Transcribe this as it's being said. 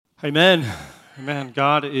Amen. Amen.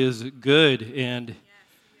 God is good, and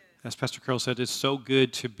as Pastor Carol said, it's so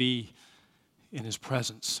good to be in His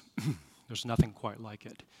presence. There's nothing quite like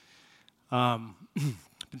it. Been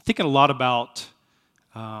thinking a lot about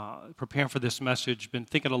preparing for this message. Been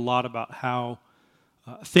thinking a lot about how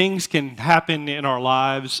things can happen in our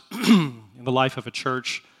lives, in the life of a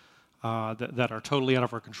church, that are totally out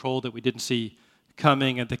of our control, that we didn't see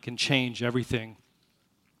coming, and that can change everything.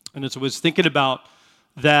 And as I was thinking about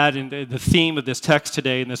that and the theme of this text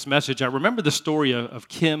today in this message, I remember the story of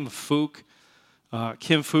Kim Phuc.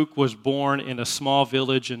 Kim Phuc was born in a small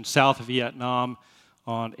village in South Vietnam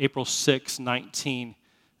on April 6,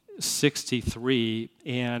 1963.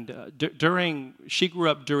 And she grew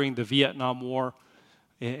up during the Vietnam War.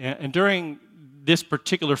 And during this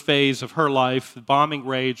particular phase of her life, the bombing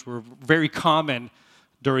raids were very common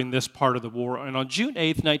during this part of the war. And on June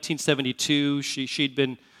 8, 1972, she'd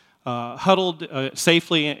been huddled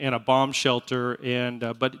safely in a bomb shelter,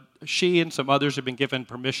 but she and some others had been given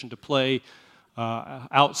permission to play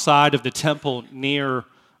outside of the temple near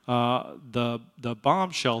the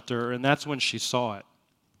bomb shelter, and that's when she saw it.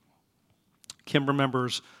 Kim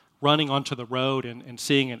remembers running onto the road and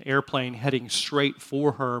seeing an airplane heading straight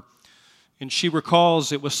for her, and she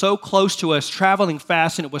recalls, it was so close to us, traveling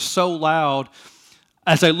fast, and it was so loud.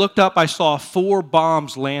 As I looked up, I saw 4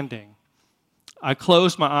 bombs landing. I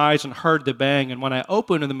closed my eyes and heard the bang, and when I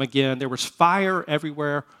opened them again, there was fire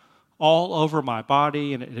everywhere, all over my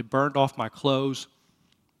body, and it had burned off my clothes.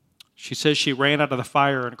 She says she ran out of the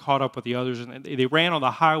fire and caught up with the others, and they ran on the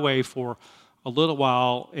highway for a little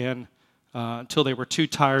while and until they were too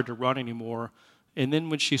tired to run anymore. And then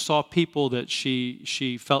when she saw people that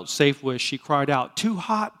she felt safe with, she cried out, "Too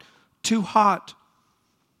hot, too hot."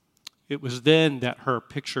 It was then that her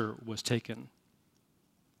picture was taken.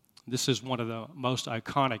 This is one of the most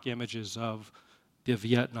iconic images of the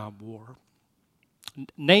Vietnam War.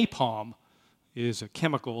 Napalm is a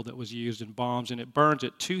chemical that was used in bombs, and it burns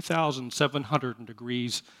at 2,700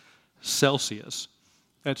 degrees Celsius.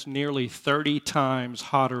 That's nearly 30 times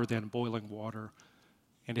hotter than boiling water,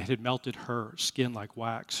 and it had melted her skin like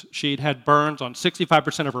wax. She'd had burns on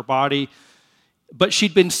 65% of her body, but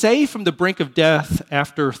she'd been saved from the brink of death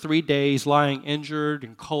after 3 days lying injured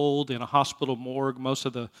and cold in a hospital morgue. Most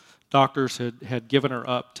of the doctors had given her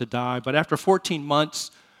up to die. But after 14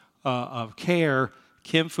 months of care,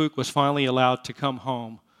 Kim Phuc was finally allowed to come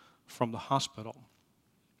home from the hospital.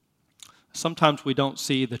 Sometimes we don't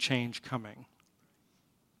see the change coming.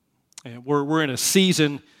 And we're in a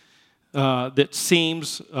season that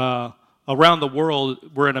seems around the world,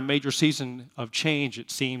 we're in a major season of change, it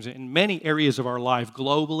seems, in many areas of our life.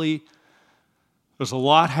 Globally, there's a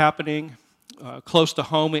lot happening close to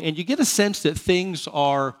home, and you get a sense that things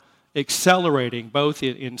are accelerating, both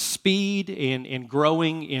in speed and in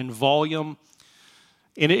growing in volume.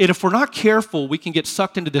 And if we're not careful, we can get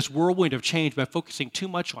sucked into this whirlwind of change by focusing too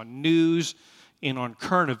much on news and on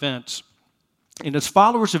current events. And as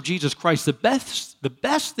followers of Jesus Christ, the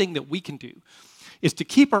best thing that we can do is to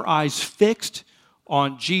keep our eyes fixed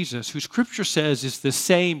on Jesus, who Scripture says is the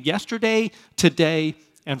same yesterday, today,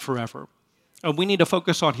 and forever. And we need to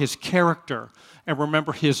focus on His character and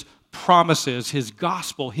remember His promises, His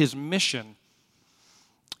gospel, His mission.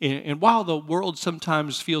 And while the world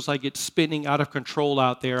sometimes feels like it's spinning out of control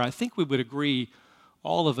out there, I think we would agree,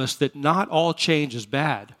 all of us, that not all change is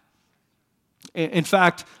bad. In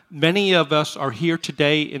fact, many of us are here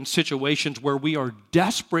today in situations where we are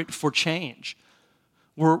desperate for change.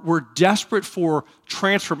 We're desperate for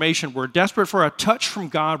transformation. We're desperate for a touch from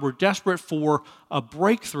God. We're desperate for a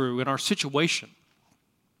breakthrough in our situation.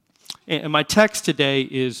 And my text today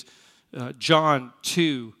is John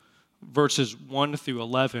 2, verses 1 through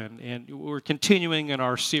 11. And we're continuing in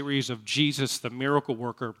our series of Jesus, the miracle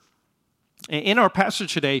worker. In our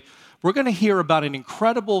passage today, we're going to hear about an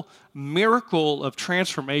incredible miracle of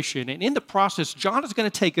transformation. And in the process, John is going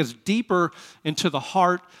to take us deeper into the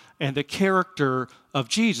heart and the character of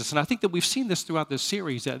Jesus. And I think that we've seen this throughout this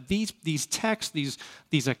series, that these texts,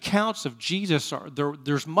 these accounts of Jesus,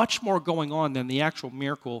 there's much more going on than the actual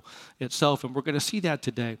miracle itself. And we're going to see that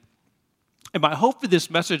today. And my hope for this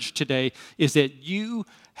message today is that you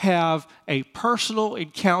have a personal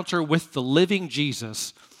encounter with the living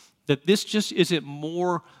Jesus, that this just isn't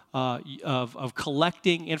more of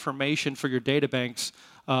collecting information for your databanks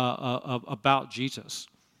about Jesus.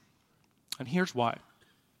 And here's why.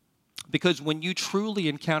 Because when you truly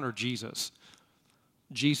encounter Jesus,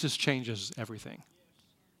 Jesus changes everything.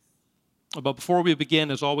 But before we begin,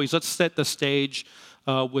 as always, let's set the stage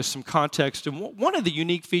with some context. And one of the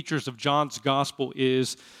unique features of John's gospel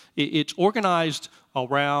is it's organized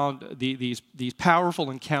around these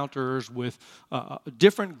powerful encounters with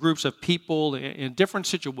different groups of people in different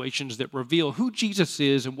situations that reveal who Jesus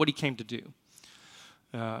is and what he came to do.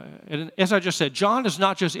 And as I just said, John is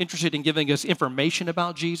not just interested in giving us information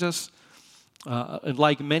about Jesus. And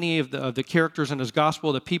like many of the characters in his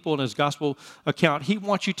gospel, the people in his gospel account, he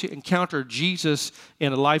wants you to encounter Jesus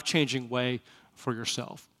in a life-changing way for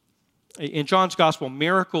yourself. In John's gospel,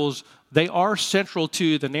 miracles, they are central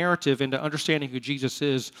to the narrative and to understanding who Jesus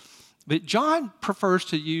is. But John prefers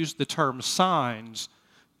to use the term signs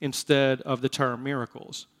instead of the term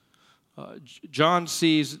miracles. John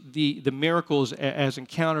sees the miracles as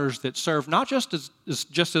encounters that serve not just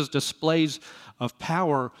as displays of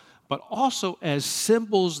power, but also as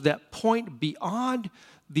symbols that point beyond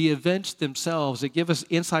the events themselves, that give us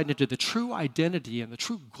insight into the true identity and the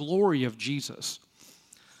true glory of Jesus.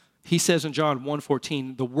 He says in John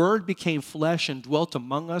 1:14, "The Word became flesh and dwelt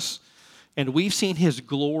among us, and we've seen his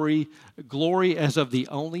glory as of the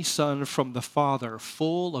only Son from the Father,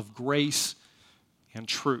 full of grace and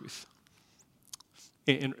truth."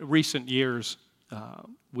 In recent years,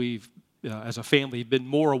 we've, as a family, been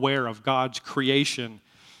more aware of God's creation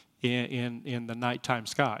in the nighttime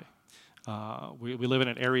sky. We live in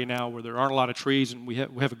an area now where there aren't a lot of trees, and we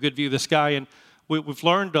have a good view of the sky, and we've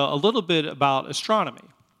learned a little bit about astronomy.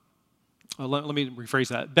 Let me rephrase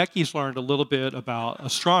that. Becky's learned a little bit about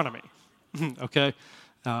astronomy, okay?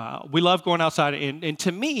 We love going outside, and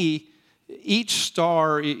to me, each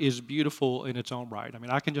star is beautiful in its own right. I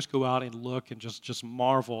mean, I can just go out and look and just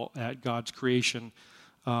marvel at God's creation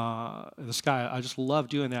in the sky. I just love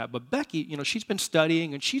doing that. But Becky, she's been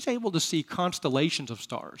studying, and she's able to see constellations of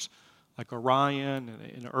stars, like Orion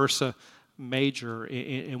and Ursa Major.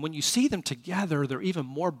 And when you see them together, they're even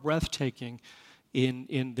more breathtaking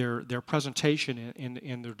in their presentation and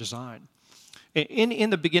in their design. In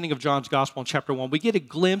the beginning of John's Gospel in chapter 1, we get a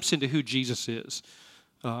glimpse into who Jesus is.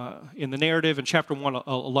 In the narrative in chapter 1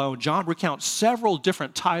 alone, John recounts several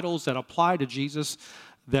different titles that apply to Jesus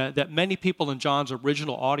that many people in John's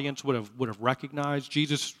original audience would have recognized.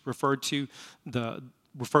 Jesus referred to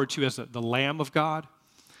as the Lamb of God.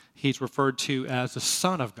 He's referred to as the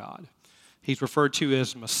Son of God. He's referred to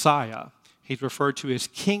as Messiah. He's referred to as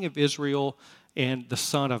King of Israel and the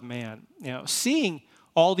Son of Man. Seeing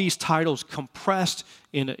all these titles compressed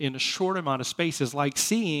in a short amount of space is like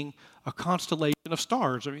seeing a constellation of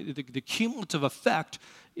stars. I mean, the cumulative effect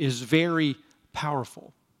is very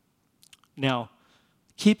powerful. Now,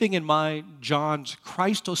 keeping in mind John's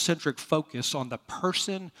Christocentric focus on the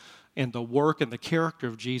person and the work and the character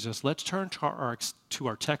of Jesus, let's turn to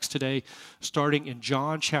our text today, starting in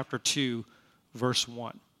John chapter 2, verse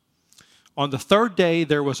 1. On the third day,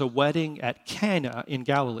 there was a wedding at Cana in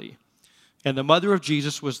Galilee, and the mother of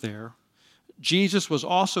Jesus was there. Jesus was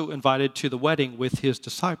also invited to the wedding with his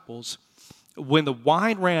disciples. When the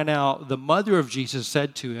wine ran out, the mother of Jesus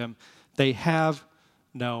said to him, "They have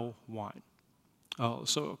no wine."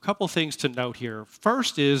 So a couple things to note here.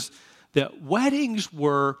 First is that weddings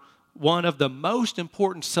were one of the most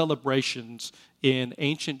important celebrations in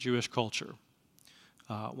ancient Jewish culture.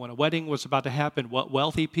 When a wedding was about to happen,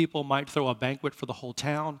 wealthy people might throw a banquet for the whole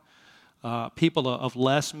town. People of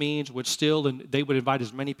less means would they would invite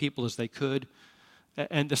as many people as they could.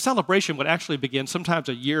 And the celebration would actually begin sometimes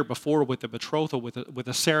a year before with the betrothal, with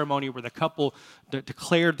a ceremony where the couple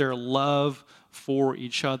declared their love for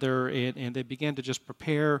each other, and they began to just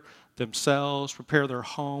prepare themselves, prepare their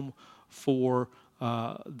home for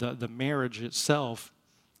the marriage itself.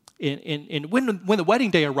 And when the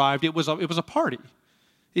wedding day arrived, it was a party.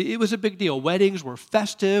 It was a big deal. Weddings were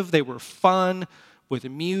festive, they were fun, with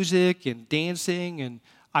music and dancing, and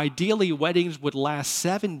ideally weddings would last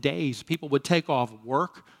 7 days. People would take off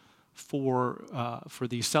work for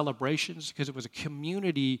these celebrations because it was a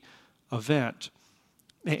community event.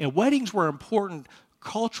 And weddings were important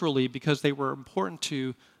culturally because they were important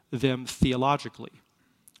to them theologically.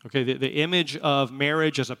 Okay, the image of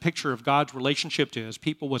marriage as a picture of God's relationship to his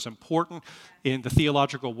people was important in the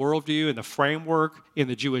theological worldview, in the framework, in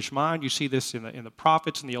the Jewish mind. You see this in the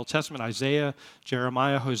prophets in the Old Testament, Isaiah,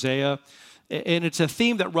 Jeremiah, Hosea. And it's a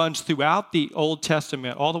theme that runs throughout the Old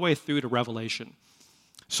Testament all the way through to Revelation.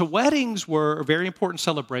 So weddings were very important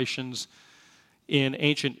celebrations in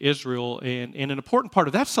ancient Israel, and an important part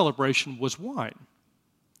of that celebration was wine.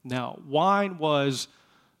 Now, wine was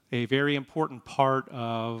a very important part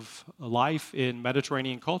of life in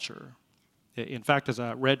Mediterranean culture. In fact, as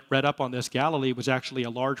I read up on this, Galilee was actually a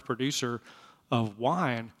large producer of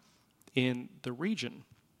wine in the region.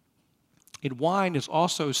 And wine is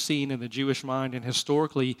also seen in the Jewish mind and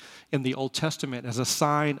historically in the Old Testament as a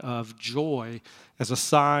sign of joy, as a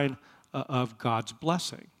sign of God's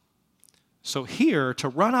blessing. So here, to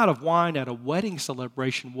run out of wine at a wedding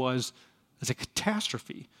celebration was a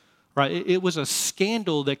catastrophe, right? It was a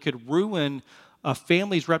scandal that could ruin a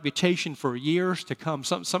family's reputation for years to come.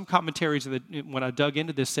 Some commentaries, when I dug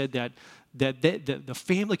into this, said that the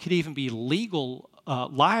family could even be liable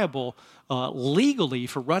legally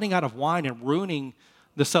for running out of wine and ruining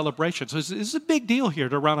the celebration. So this is a big deal here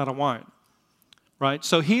to run out of wine, right?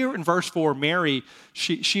 So here in verse 4, Mary,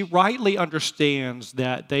 she rightly understands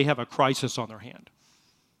that they have a crisis on their hand.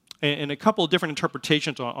 And a couple of different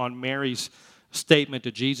interpretations on Mary's statement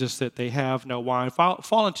to Jesus that they have no wine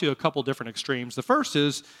fall into a couple different extremes. The first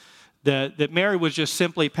is that Mary was just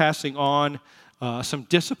simply passing on some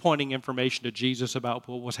disappointing information to Jesus about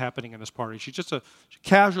what was happening in this party. She's just a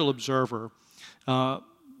casual observer.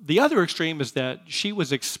 The other extreme is that she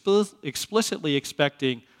was explicitly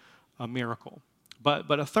expecting a miracle.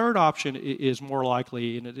 But a third option is more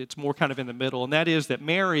likely, and it's more kind of in the middle, and that is that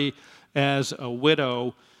Mary, as a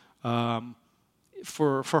widow,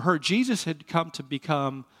 for her, Jesus had come to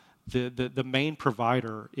become the main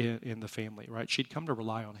provider in the family, right? She'd come to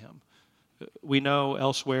rely on him. We know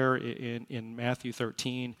elsewhere in Matthew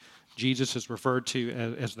 13, Jesus is referred to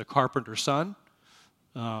as the carpenter's son.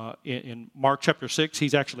 In Mark chapter 6,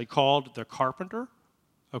 he's actually called the carpenter,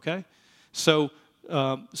 okay? So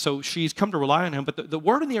she's come to rely on him, but the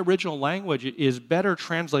word in the original language is better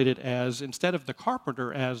translated as, instead of the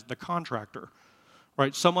carpenter, as the contractor.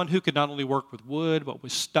 Right, someone who could not only work with wood, but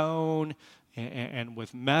with stone and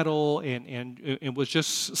with metal and was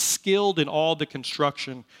just skilled in all the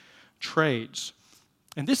construction trades.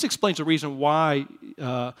 And this explains the reason why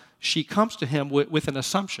she comes to him with an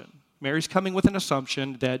assumption. Mary's coming with an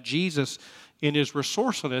assumption that Jesus, in his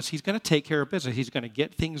resourcefulness, he's going to take care of business. He's going to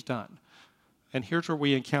get things done. And here's where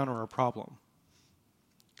we encounter a problem.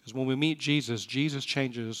 Because when we meet Jesus, Jesus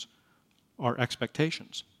changes our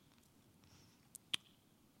expectations.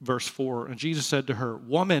 Verse 4, and Jesus said to her,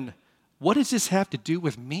 "Woman, what does this have to do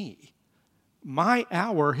with me? My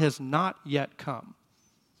hour has not yet come."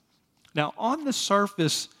 Now, on the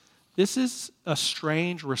surface, this is a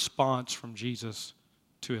strange response from Jesus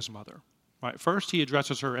to his mother. Right? First, he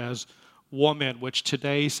addresses her as woman, which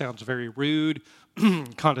today sounds very rude,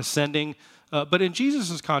 condescending. But in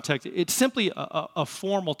Jesus' context, it's simply a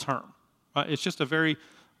formal term. Right? It's just a very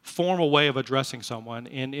formal way of addressing someone,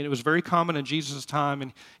 and it was very common in Jesus' time,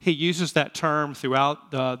 and he uses that term throughout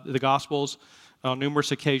the Gospels on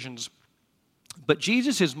numerous occasions. But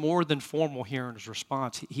Jesus is more than formal here in his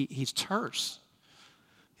response. He's terse.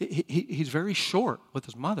 He's very short with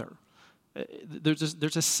his mother.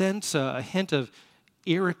 There's a sense, a hint of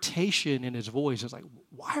irritation in his voice. It's like,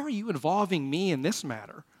 why are you involving me in this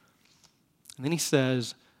matter? And then he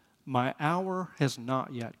says, "My hour has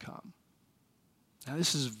not yet come." Now,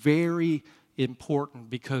 this is very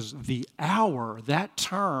important because the hour, that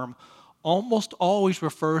term, almost always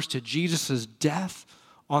refers to Jesus' death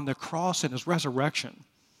on the cross and his resurrection.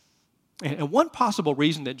 And one possible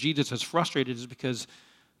reason that Jesus is frustrated is because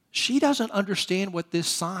she doesn't understand what this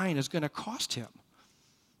sign is going to cost him.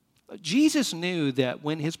 Jesus knew that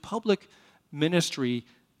when his public ministry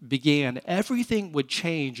began, everything would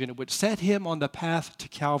change and it would set him on the path to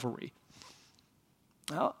Calvary.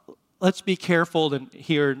 Now, let's be careful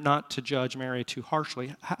here not to judge Mary too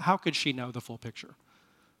harshly. How could she know the full picture?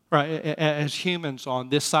 Right? As humans on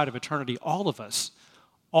this side of eternity, all of us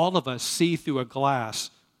see through a glass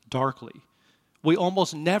darkly. We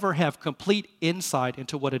almost never have complete insight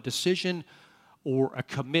into what a decision or a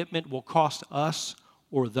commitment will cost us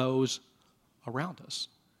or those around us.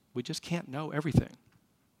 We just can't know everything.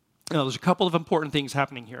 Now, there's a couple of important things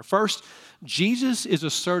happening here. First, Jesus is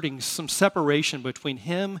asserting some separation between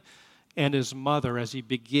him and his mother as he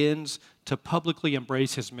begins to publicly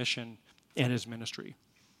embrace his mission and his ministry.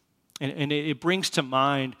 And it brings to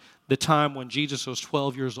mind the time when Jesus was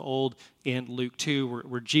 12 years old in Luke 2,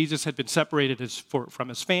 where Jesus had been separated from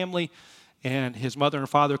his family, and his mother and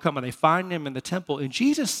father come and they find him in the temple. And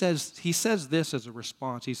Jesus says this as a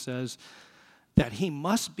response. He says that he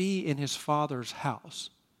must be in his Father's house.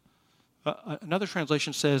 Another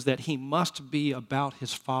translation says that he must be about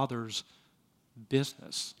his Father's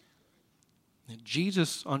business. And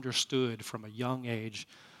Jesus understood from a young age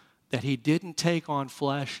that he didn't take on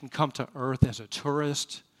flesh and come to earth as a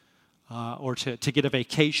tourist or to get a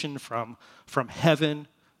vacation from heaven,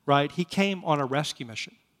 right? He came on a rescue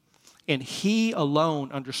mission. And he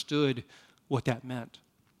alone understood what that meant.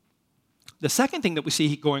 The second thing that we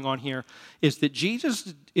see going on here is that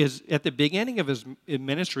Jesus is, at the beginning of his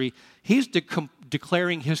ministry, he's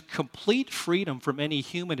declaring his complete freedom from any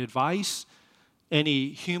human advice, any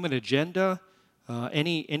human agenda,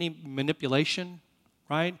 any manipulation,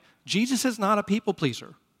 right? Jesus is not a people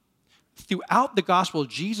pleaser. Throughout the gospel,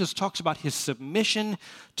 Jesus talks about his submission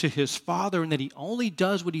to his Father and that he only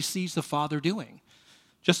does what he sees the Father doing.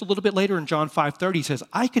 Just a little bit later in John 5:30, he says,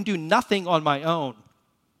 I can do nothing on my own.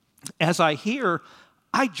 As I hear,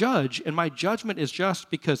 I judge, and my judgment is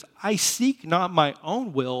just because I seek not my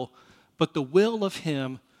own will, but the will of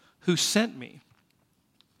him who sent me.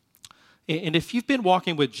 And if you've been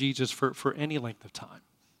walking with Jesus for any length of time,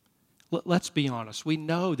 let's be honest. We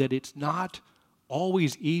know that it's not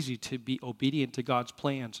always easy to be obedient to God's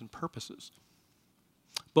plans and purposes.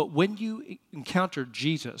 But when you encounter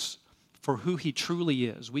Jesus for who he truly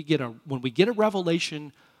is, when we get a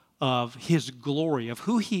revelation of his glory, of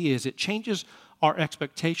who he is, it changes our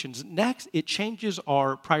expectations. Next, it changes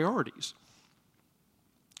our priorities.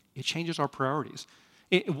 It changes our priorities.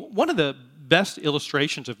 One of the best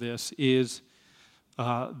illustrations of this is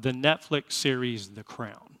the Netflix series The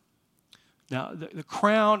Crown. Now, The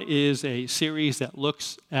Crown is a series that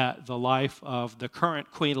looks at the life of the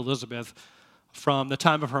current Queen Elizabeth from the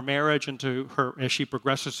time of her marriage into her as she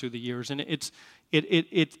progresses through the years, and it's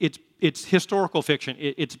historical fiction.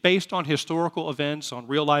 It's based on historical events, on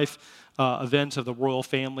real life events of the royal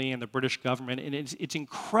family and the British government, and it's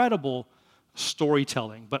incredible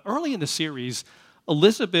storytelling. But early in the series,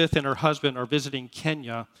 Elizabeth and her husband are visiting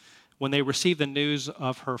Kenya when they receive the news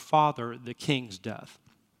of her father, the king's death.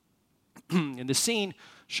 And the scene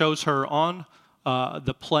shows her on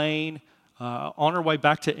the plane, on her way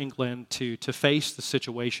back to England to face the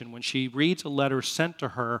situation when she reads a letter sent to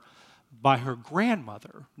her by her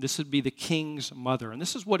grandmother. This would be the king's mother. And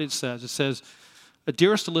this is what it says. It says,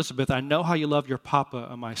 Dearest Elizabeth, I know how you love your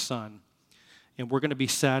papa, my son, and we're going to be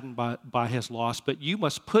saddened by his loss, but you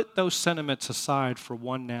must put those sentiments aside for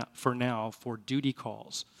now, for duty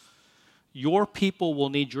calls. Your people will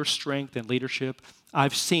need your strength and leadership.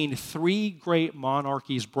 I've seen 3 great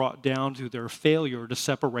monarchies brought down through their failure to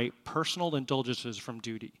separate personal indulgences from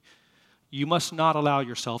duty. You must not allow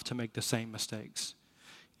yourself to make the same mistakes.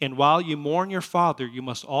 And while you mourn your father, you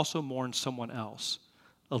must also mourn someone else,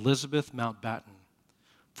 Elizabeth Mountbatten.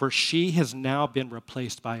 For she has now been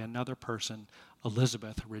replaced by another person,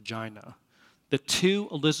 Elizabeth Regina. The 2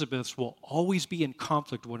 Elizabeths will always be in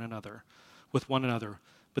conflict with one another.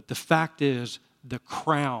 But the fact is, the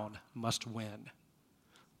crown must win.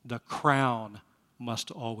 The crown must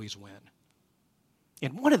always win.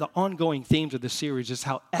 And one of the ongoing themes of this series is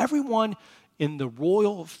how everyone in the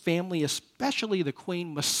royal family, especially the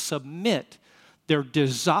queen, must submit their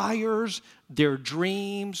desires, their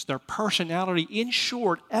dreams, their personality, in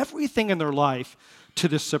short, everything in their life to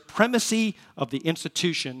the supremacy of the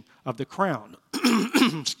institution of the crown.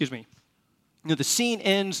 Excuse me. The scene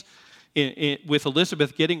ends with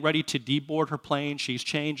Elizabeth getting ready to deboard her plane. She's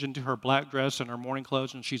changed into her black dress and her morning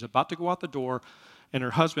clothes, and she's about to go out the door. And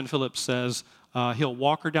her husband, Philip, says he'll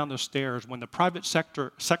walk her down the stairs when the private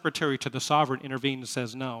secretary to the sovereign intervenes and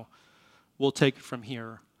says, no, we'll take it from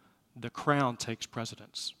here. The crown takes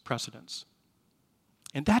precedence.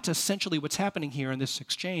 And that's essentially what's happening here in this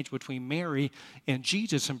exchange between Mary and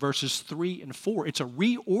Jesus in verses 3 and 4. It's a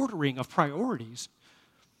reordering of priorities.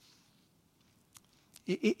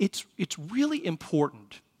 It's really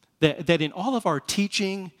important that in all of our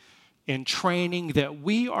teaching and training that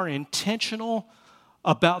we are intentional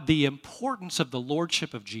about the importance of the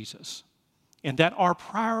lordship of Jesus and that our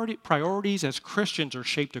priorities as Christians are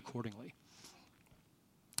shaped accordingly.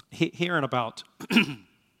 Here in about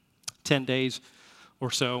 10 days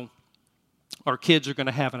or so, our kids are going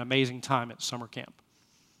to have an amazing time at summer camp.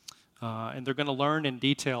 And they're going to learn in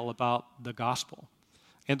detail about the gospel.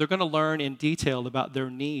 And they're going to learn in detail about their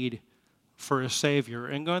need for a Savior.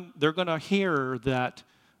 And they're going to hear that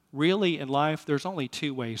really in life, there's only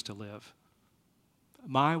 2 ways to live.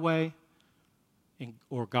 My way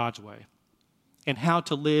or God's way. And how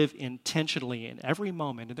to live intentionally in every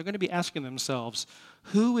moment. And they're going to be asking themselves,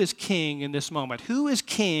 who is king in this moment? Who is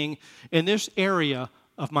king in this area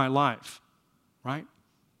of my life? Right?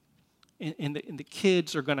 And the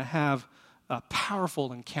kids are going to have a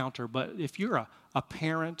powerful encounter. But if you're a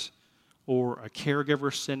parent or a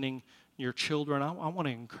caregiver sending your children, I want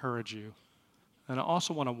to encourage you. And I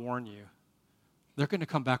also want to warn you, they're going to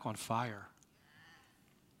come back on fire.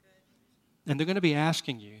 And they're going to be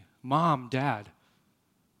asking you, Mom, Dad,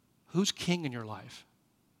 who's king in your life?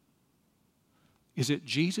 Is it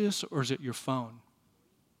Jesus or is it your phone?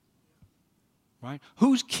 Right?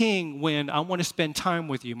 Who's king when I want to spend time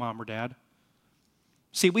with you, Mom or Dad?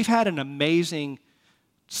 See, we've had an amazing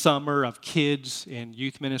summer of kids and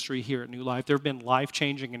youth ministry here at New Life. There have been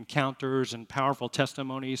life-changing encounters and powerful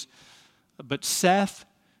testimonies. But Seth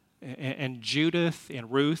and Judith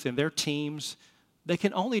and Ruth and their teams, they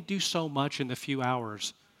can only do so much in the few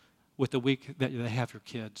hours with the week that they have your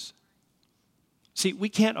kids. See, we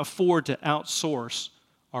can't afford to outsource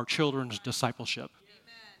our children's discipleship.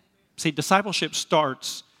 See, discipleship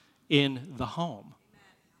starts in the home.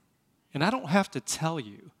 And I don't have to tell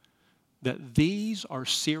you that these are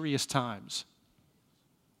serious times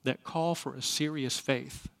that call for a serious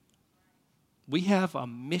faith. We have a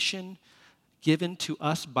mission given to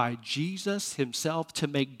us by Jesus himself to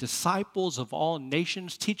make disciples of all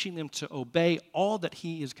nations, teaching them to obey all that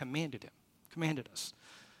he has commanded us.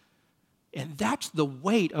 And that's the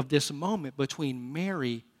weight of this moment between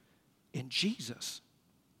Mary and Jesus.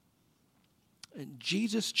 And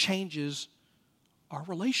Jesus changes our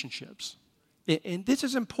relationships. And this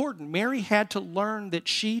is important. Mary had to learn that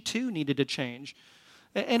she too needed to change.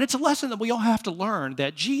 And it's a lesson that we all have to learn,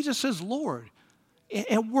 that Jesus is Lord,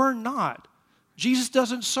 and we're not. Jesus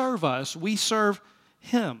doesn't serve us. We serve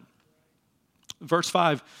him. Verse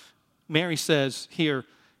 5, Mary says here,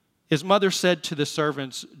 his mother said to the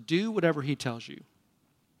servants, do whatever he tells you.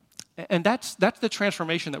 And that's the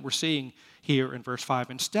transformation that we're seeing here in verse 5.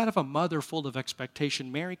 Instead of a mother full of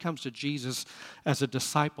expectation, Mary comes to Jesus as a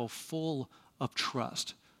disciple full of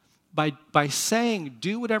trust. By saying,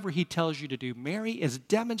 do whatever he tells you to do, Mary is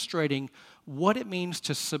demonstrating what it means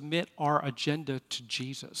to submit our agenda to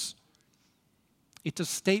Jesus. It's a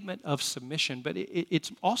statement of submission, but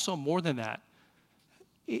it's also more than that.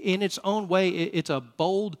 In its own way, it's a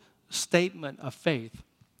bold statement of faith.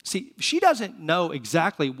 See, she doesn't know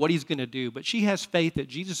exactly what he's going to do, but she has faith that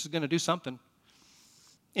Jesus is going to do something.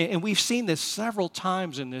 And we've seen this several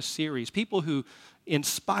times in this series. People who, in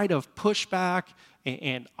spite of pushback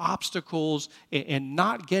and obstacles and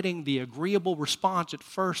not getting the agreeable response at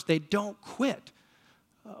first, they don't quit.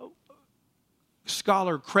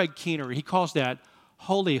 Scholar Craig Keener, he calls that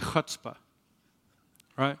holy chutzpah,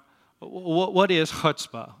 right? What is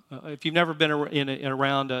chutzpah? If you've never been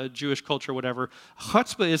around Jewish culture or whatever,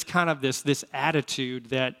 chutzpah is kind of this attitude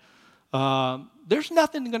that there's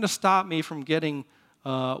nothing going to stop me from getting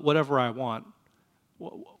whatever I want.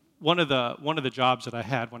 One of the jobs that I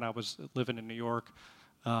had when I was living in New York,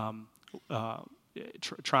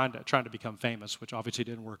 trying to become famous, which obviously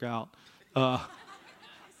didn't work out,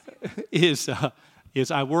 is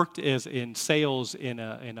I worked in sales in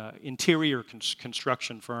a interior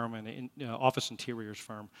construction firm and office interiors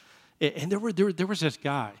firm, and there was this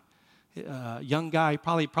guy, young guy,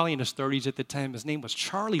 probably in his 30s at the time. His name was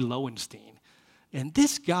Charlie Lowenstein, and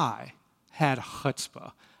this guy had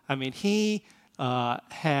chutzpah. I mean, he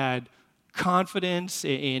had confidence,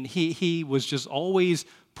 and he was just always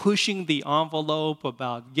pushing the envelope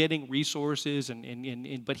about getting resources,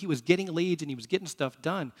 but he was getting leads and he was getting stuff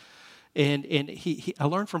done. And I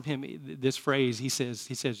learned from him this phrase. He says,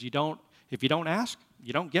 if you don't ask,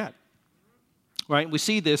 you don't get. Right? We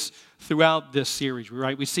see this throughout this series,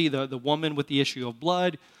 right? We see the woman with the issue of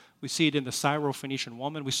blood. We see it in the Syrophoenician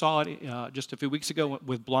woman. We saw it just a few weeks ago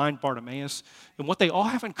with blind Bartimaeus. And what they all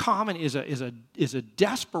have in common is a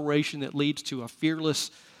desperation that leads to a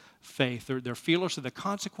fearless faith. They're fearless of the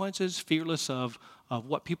consequences, fearless of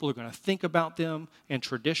what people are going to think about them and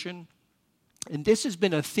tradition. And this has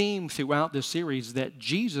been a theme throughout this series, that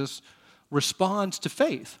Jesus responds to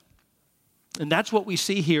faith. And that's what we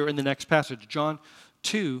see here in the next passage, John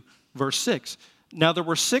 2, verse 6. Now there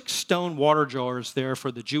were 6 stone water jars there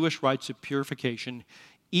for the Jewish rites of purification,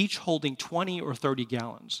 each holding 20 or 30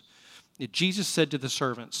 gallons. And Jesus said to the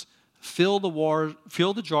servants, fill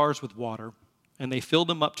the jars with water, and they filled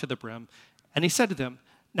them up to the brim. And he said to them,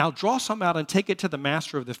 now draw some out and take it to the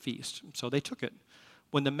master of the feast. So they took it.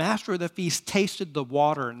 When the master of the feast tasted the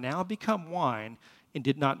water now become wine and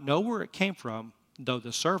did not know where it came from, though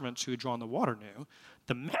the servants who had drawn the water knew,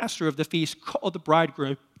 the master of the feast called the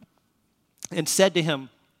bridegroom and said to him,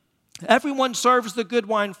 everyone serves the good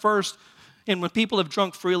wine first, and when people have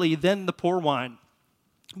drunk freely, then the poor wine.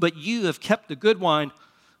 But you have kept the good wine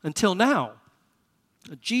until now.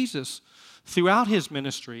 Jesus, throughout his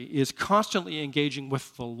ministry, is constantly engaging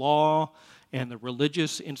with the law and the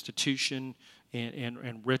religious institution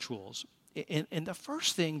and rituals. And the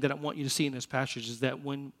first thing that I want you to see in this passage is that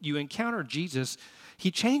when you encounter Jesus, he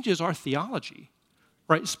changes our theology,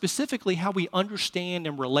 right? Specifically how we understand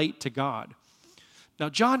and relate to God. Now,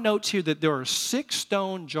 John notes here that there are 6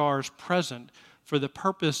 stone jars present for the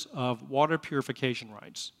purpose of water purification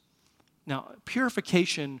rites. Now,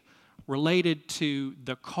 purification related to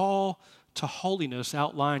the call to holiness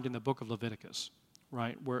outlined in the book of Leviticus,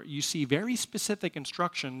 right, where you see very specific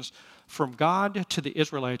instructions from God to the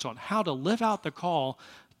Israelites on how to live out the call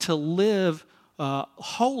to live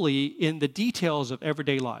holy in the details of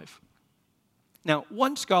everyday life. Now,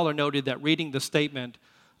 one scholar noted that reading the statement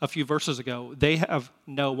a few verses ago, they have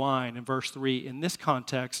no wine, in verse 3, in this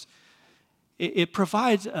context, it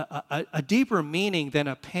provides a deeper meaning than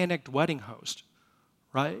a panicked wedding host,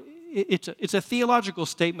 right? It's a theological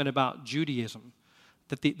statement about Judaism,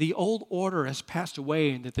 that the old order has passed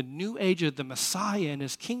away and that the new age of the Messiah and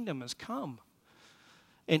his kingdom has come.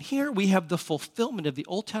 And here we have the fulfillment of the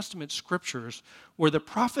Old Testament scriptures where the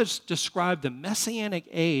prophets describe the Messianic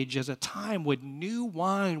age as a time when new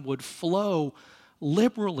wine would flow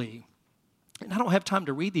liberally. And I don't have time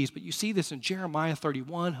to read these, but you see this in Jeremiah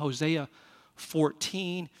 31, Hosea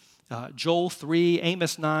 14, Joel 3,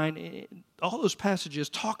 Amos 9. All those passages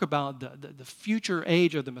talk about the future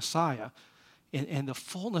age of the Messiah and the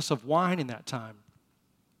fullness of wine in that time.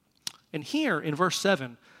 And here in verse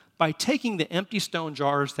 7, by taking the empty stone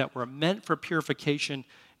jars that were meant for purification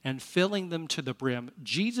and filling them to the brim,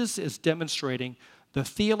 Jesus is demonstrating the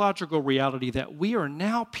theological reality that we are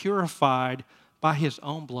now purified by his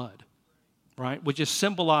own blood, right? Which is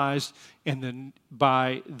symbolized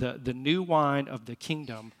by the new wine of the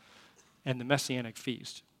kingdom and the Messianic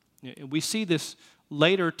feast. And we see this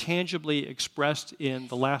later tangibly expressed in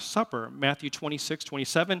the Last Supper, Matthew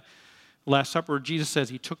 26:27. Last Supper, Jesus says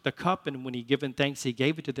he took the cup, and when he given thanks, he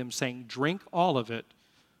gave it to them, saying, drink of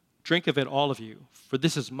it, all of you, for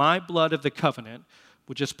this is my blood of the covenant,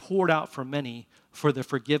 which is poured out for many for the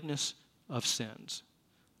forgiveness of sins.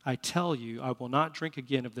 I tell you, I will not drink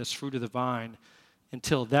again of this fruit of the vine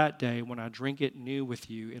until that day when I drink it new with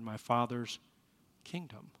you in my Father's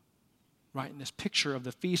kingdom. Right? And this picture of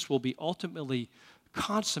the feast will be ultimately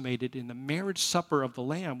consummated in the marriage supper of the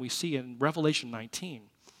Lamb we see in Revelation 19.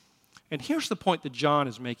 And here's the point that John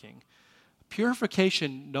is making.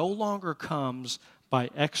 Purification no longer comes by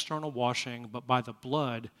external washing, but by the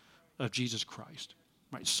blood of Jesus Christ.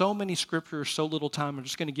 Right? So many scriptures, so little time. I'm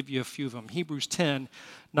just going to give you a few of them. Hebrews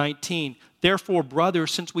 10:19. Therefore,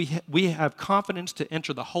 brothers, since we have confidence to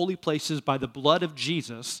enter the holy places by the blood of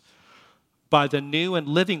Jesus, by the new and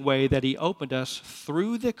living way that he opened us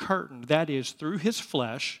through the curtain, that is, through his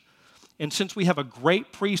flesh, and since we have a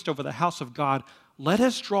great priest over the house of God, let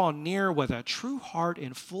us draw near with a true heart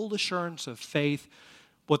and full assurance of faith,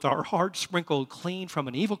 with our hearts sprinkled clean from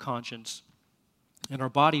an evil conscience and our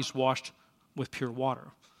bodies washed with pure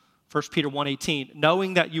water. 1 Peter 1:18,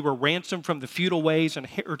 knowing that you were ransomed from the futile ways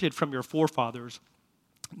inherited from your forefathers,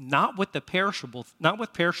 not with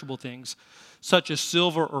perishable things such as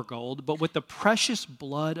silver or gold, but with the precious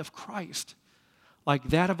blood of Christ, like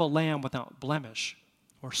that of a lamb without blemish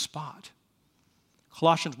or spot.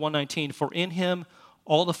 Colossians 1:19, for in him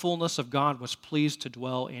all the fullness of God was pleased to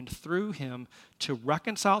dwell, and through him to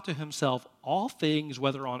reconcile to himself all things,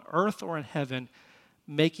 whether on earth or in heaven,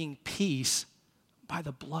 making peace by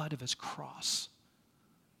the blood of his cross.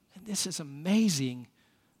 And this is amazing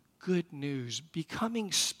good news.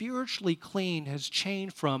 Becoming spiritually clean has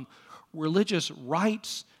changed from religious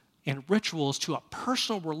rites and rituals to a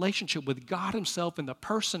personal relationship with God himself in the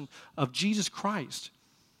person of Jesus Christ.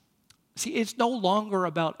 See, it's no longer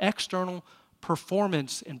about external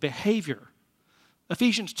performance and behavior.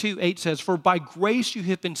 Ephesians 2:8 says, for by grace you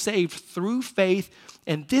have been saved through faith,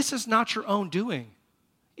 and this is not your own doing.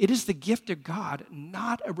 It is the gift of God,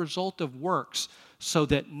 not a result of works, so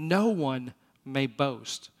that no one may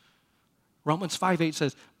boast. Romans 5:8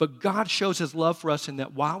 says, but God shows his love for us in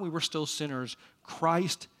that while we were still sinners,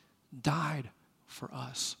 Christ died for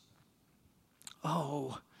us.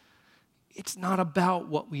 Oh, it's not about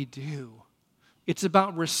what we do. It's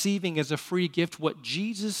about receiving as a free gift what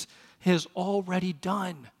Jesus has already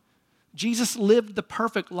done. Jesus lived the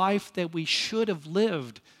perfect life that we should have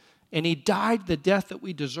lived, and he died the death that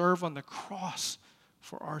we deserve on the cross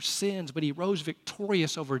for our sins, but he rose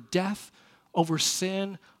victorious over death, over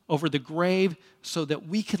sin, over the grave, so that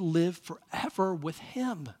we could live forever with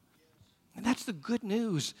him. And that's the good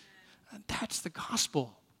news. That's the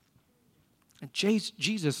gospel. And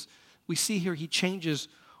Jesus, we see here, he changes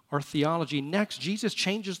our theology. Next, Jesus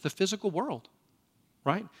changes the physical world,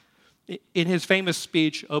 right? In his famous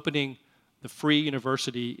speech opening the Free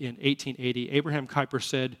University in 1880, Abraham Kuyper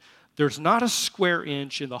said, there's not a square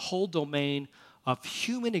inch in the whole domain of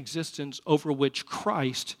human existence over which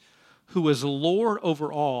Christ, who is Lord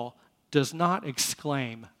over all, does not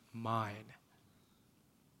exclaim, mine.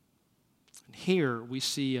 And here we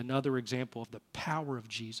see another example of the power of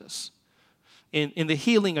Jesus. In the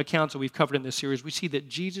healing accounts that we've covered in this series, we see that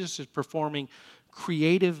Jesus is performing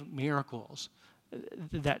creative miracles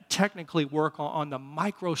that technically work on the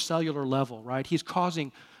microcellular level, right? He's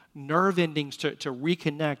causing nerve endings to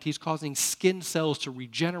reconnect. He's causing skin cells to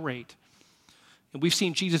regenerate. And we've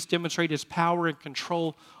seen Jesus demonstrate his power and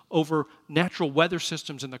control over natural weather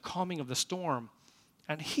systems and the calming of the storm.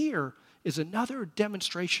 And here is another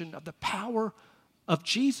demonstration of the power of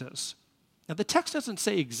Jesus. Now, the text doesn't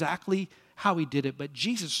say exactly how he did it, but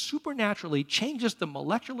Jesus supernaturally changes the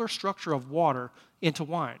molecular structure of water into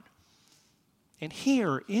wine. And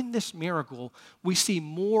here, in this miracle, we see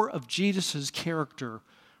more of Jesus' character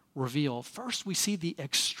revealed. First, we see the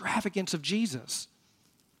extravagance of Jesus.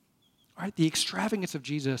 All right, the extravagance of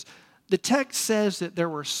Jesus. The text says that there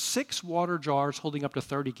were 6 water jars holding up to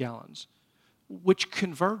 30 gallons, which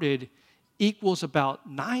converted equals about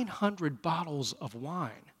 900 bottles of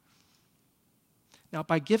wine. Now,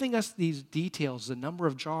 by giving us these details, the number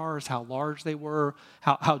of jars, how large they were,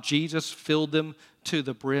 how Jesus filled them to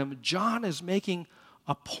the brim, John is making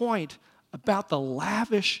a point about the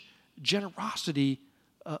lavish generosity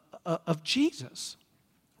of Jesus,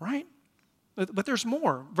 right? But there's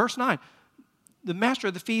more. Verse 9, the master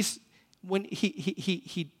of the feast, when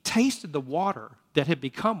he tasted the water that had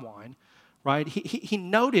become wine, right, he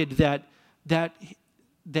noted that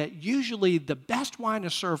usually the best wine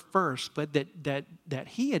is served first, but that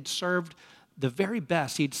he had served the very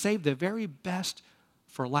best. He'd saved the very best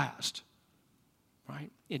for last,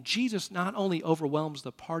 right? And Jesus not only overwhelms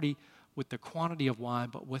the party with the quantity of wine,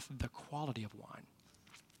 but with the quality of wine,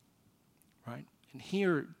 right? And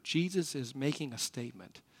here, Jesus is making a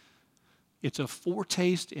statement. It's a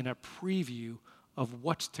foretaste and a preview of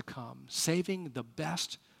what's to come, saving the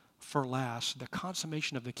best for last, the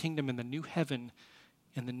consummation of the kingdom in the new heaven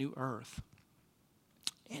and the new earth.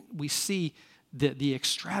 And we see the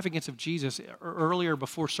extravagance of Jesus. Earlier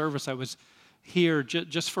before service, I was here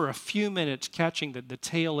just for a few minutes catching the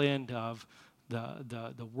tail end of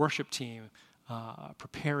the worship team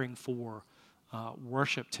preparing for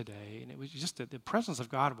worship today. And it was just that the presence of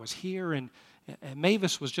God was here, and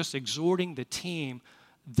Mavis was just exhorting the team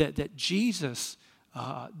that Jesus,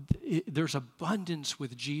 there's abundance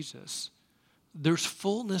with Jesus. There's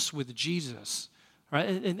fullness with Jesus. Right?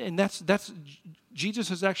 And that's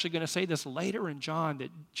Jesus is actually going to say this later in John, that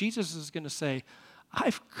Jesus is going to say,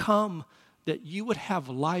 I've come that you would have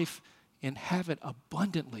life and have it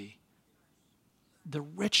abundantly. The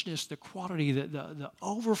richness, the quality, the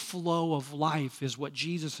overflow of life is what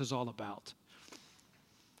Jesus is all about.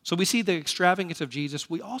 So we see the extravagance of Jesus.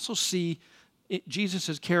 We also see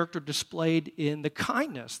Jesus' character displayed in the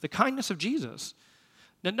kindness of Jesus.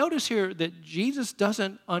 Now notice here that Jesus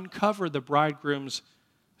doesn't uncover the bridegroom's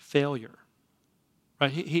failure.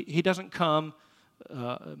 Right? He doesn't come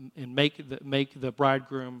and make the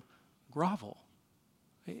bridegroom grovel.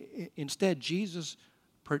 Instead, Jesus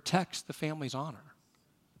protects the family's honor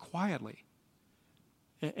quietly.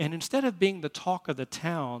 And instead of being the talk of the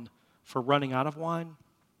town for running out of wine,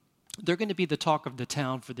 they're going to be the talk of the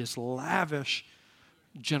town for this lavish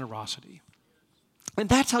generosity. And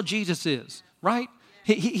that's how Jesus is, right?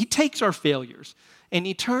 He takes our failures and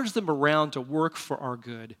he turns them around to work for our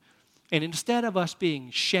good. And instead of us being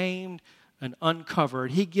shamed and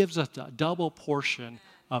uncovered, he gives us a double portion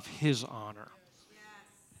of his honor.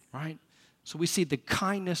 Right? So we see the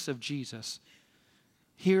kindness of Jesus.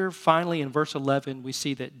 Here, finally, in verse 11, we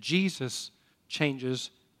see that Jesus changes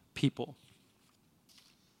people.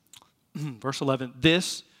 Verse 11,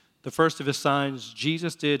 this, the first of his signs,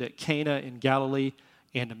 Jesus did at Cana in Galilee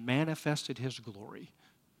and manifested his glory,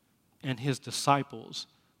 and his disciples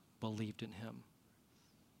believed in him.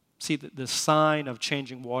 See, the sign of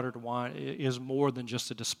changing water to wine is more than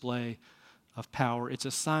just a display of power. It's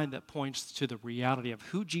a sign that points to the reality of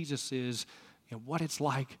who Jesus is and what it's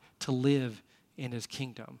like to live in his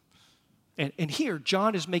kingdom. And here,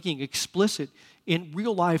 John is making explicit in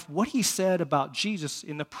real life what he said about Jesus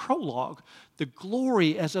in the prologue, the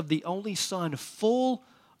glory as of the only Son, full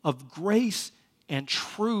of grace and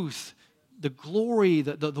truth. The glory,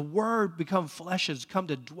 the Word become flesh has come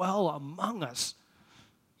to dwell among us.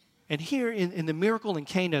 And here in the miracle in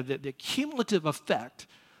Cana, the cumulative effect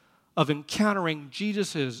of encountering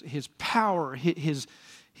Jesus' his power, his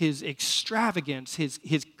extravagance,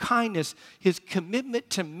 his kindness, his commitment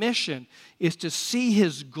to mission is to see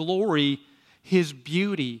his glory, his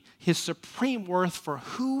beauty, his supreme worth for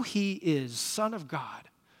who he is, Son of God,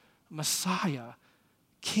 Messiah,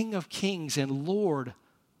 King of kings, and Lord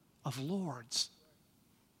of lords.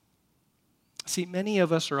 See, many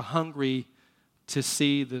of us are hungry to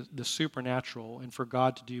see the supernatural and for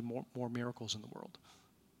God to do more miracles in the world.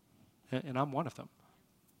 And I'm one of them.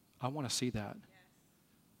 I want to see that.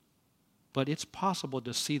 But it's possible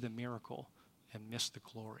to see the miracle and miss the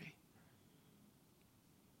glory.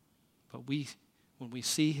 But when we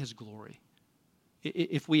see his glory,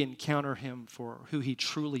 if we encounter him for who he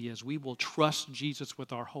truly is, we will trust Jesus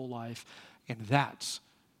with our whole life, and that's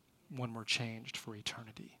when we're changed for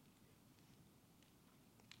eternity.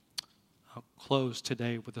 I'll close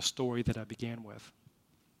today with a story that I began with.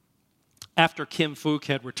 After Kim Phuc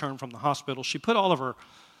had returned from the hospital, she put all of her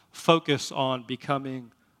focus on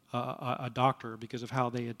becoming a doctor because of how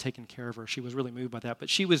they had taken care of her. She was really moved by that. But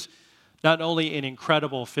she was not only in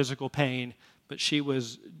incredible physical pain, but she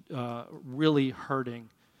was really hurting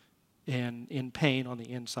and in pain on the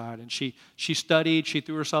inside. And she studied, she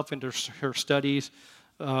threw herself into her studies,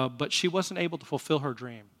 but she wasn't able to fulfill her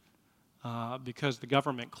dream because the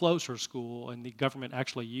government closed her school and the government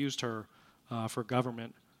actually used her for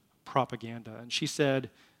government propaganda. And she said,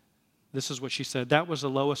 this is what she said, "That was the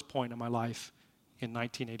lowest point in my life in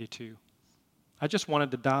 1982. I just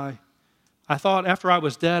wanted to die. I thought after I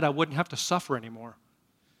was dead, I wouldn't have to suffer anymore.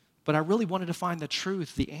 But I really wanted to find the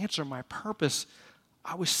truth, the answer, my purpose.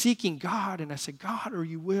 I was seeking God, and I said, God, are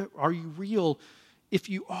you real? If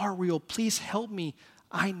you are real, please help me.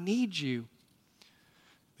 I need you."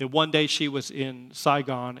 And one day she was in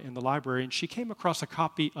Saigon in the library, and she came across a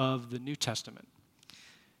copy of the New Testament.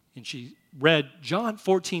 And she read John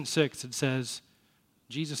 14:6. It says,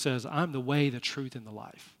 Jesus says, "I'm the way, the truth, and the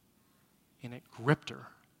life." And it gripped her.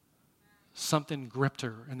 Something gripped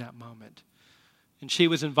her in that moment. And she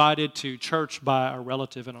was invited to church by a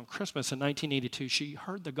relative, and on Christmas in 1982, she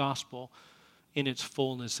heard the gospel in its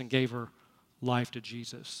fullness and gave her life to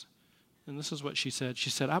Jesus. And this is what she said. She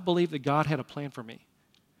said, "I believe that God had a plan for me.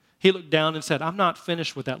 He looked down and said, I'm not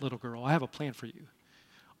finished with that little girl. I have a plan for you.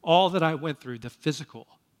 All that I went through, the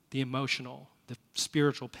physical, the emotional, the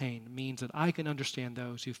spiritual pain, means that I can understand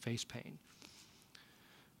those who face pain."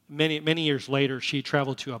 Many years later, she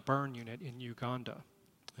traveled to a burn unit in Uganda.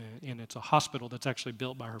 And it's a hospital that's actually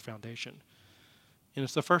built by her foundation. And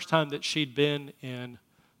it's the first time that she'd been in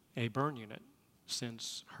a burn unit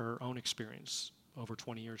since her own experience over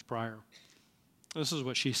 20 years prior. This is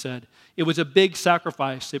what she said. "It was a big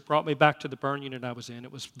sacrifice. It brought me back to the burn unit I was in.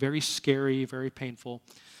 It was very scary, very painful.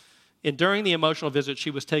 And during the emotional visit, she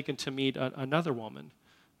was taken to meet another woman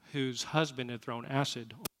whose husband had thrown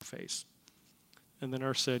acid on her face. And the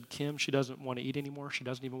nurse said, Kim, she doesn't want to eat anymore. She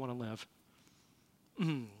doesn't even want to live."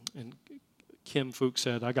 And Kim Phuc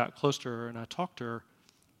said, "I got close to her and I talked to her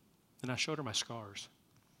and I showed her my scars."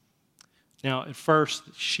 Now, at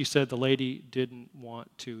first, she said the lady didn't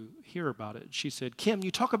want to hear about it. She said, "Kim, you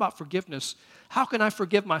talk about forgiveness. How can I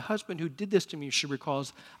forgive my husband who did this to me?" She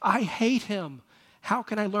recalls, "I hate him. How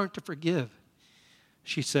can I learn to forgive?"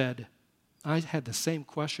 She said, "I had the same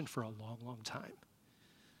question for a long, long time.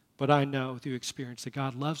 But I know through experience that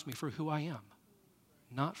God loves me for who I am,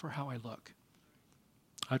 not for how I look.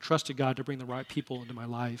 I trusted God to bring the right people into my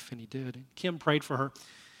life, and he did." And Kim prayed for her.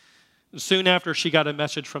 Soon after, she got a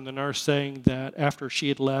message from the nurse saying that after she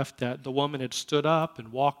had left, that the woman had stood up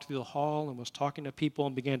and walked through the hall and was talking to people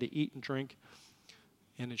and began to eat and drink,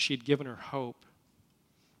 and that she'd given her hope.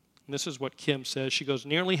 And this is what Kim says. She goes,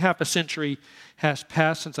 "Nearly half a century has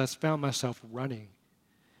passed since I found myself running,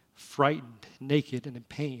 frightened, naked, and in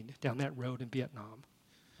pain down that road in Vietnam.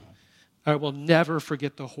 I will never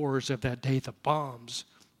forget the horrors of that day, the bombs,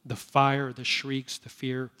 the fire, the shrieks, the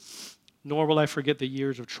fear. Nor will I forget the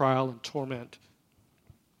years of trial and torment.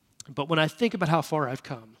 But when I think about how far I've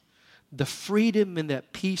come, the freedom and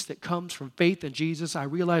that peace that comes from faith in Jesus, I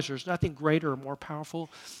realize there's nothing greater or more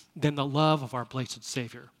powerful than the love of our blessed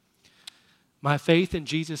Savior. My faith in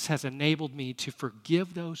Jesus has enabled me to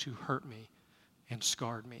forgive those who hurt me and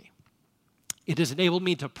scarred me. It has enabled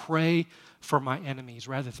me to pray for my enemies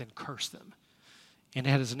rather than curse them. And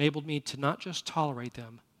it has enabled me to not just tolerate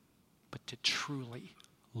them, but to truly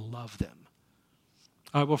love them.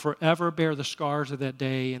 I will forever bear the scars of that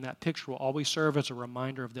day, and that picture will always serve as a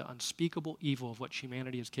reminder of the unspeakable evil of what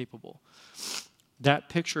humanity is capable. That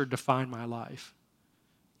picture defined my life.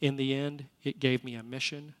 In the end, it gave me a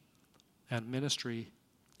mission and ministry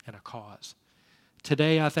and a cause.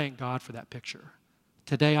 Today, I thank God for that picture.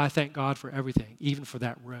 Today, I thank God for everything, even for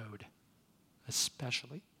that road,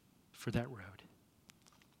 especially for that road.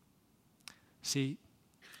 See,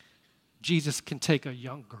 Jesus can take a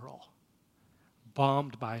young girl,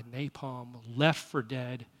 bombed by napalm, left for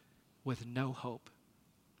dead with no hope,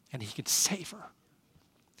 and he can save her.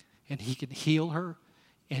 And he can heal her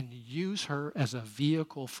and use her as a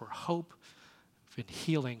vehicle for hope and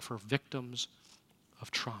healing for victims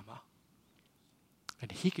of trauma.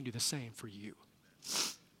 And he can do the same for you.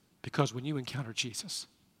 Because when you encounter Jesus,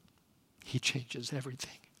 he changes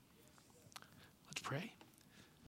everything. Let's pray.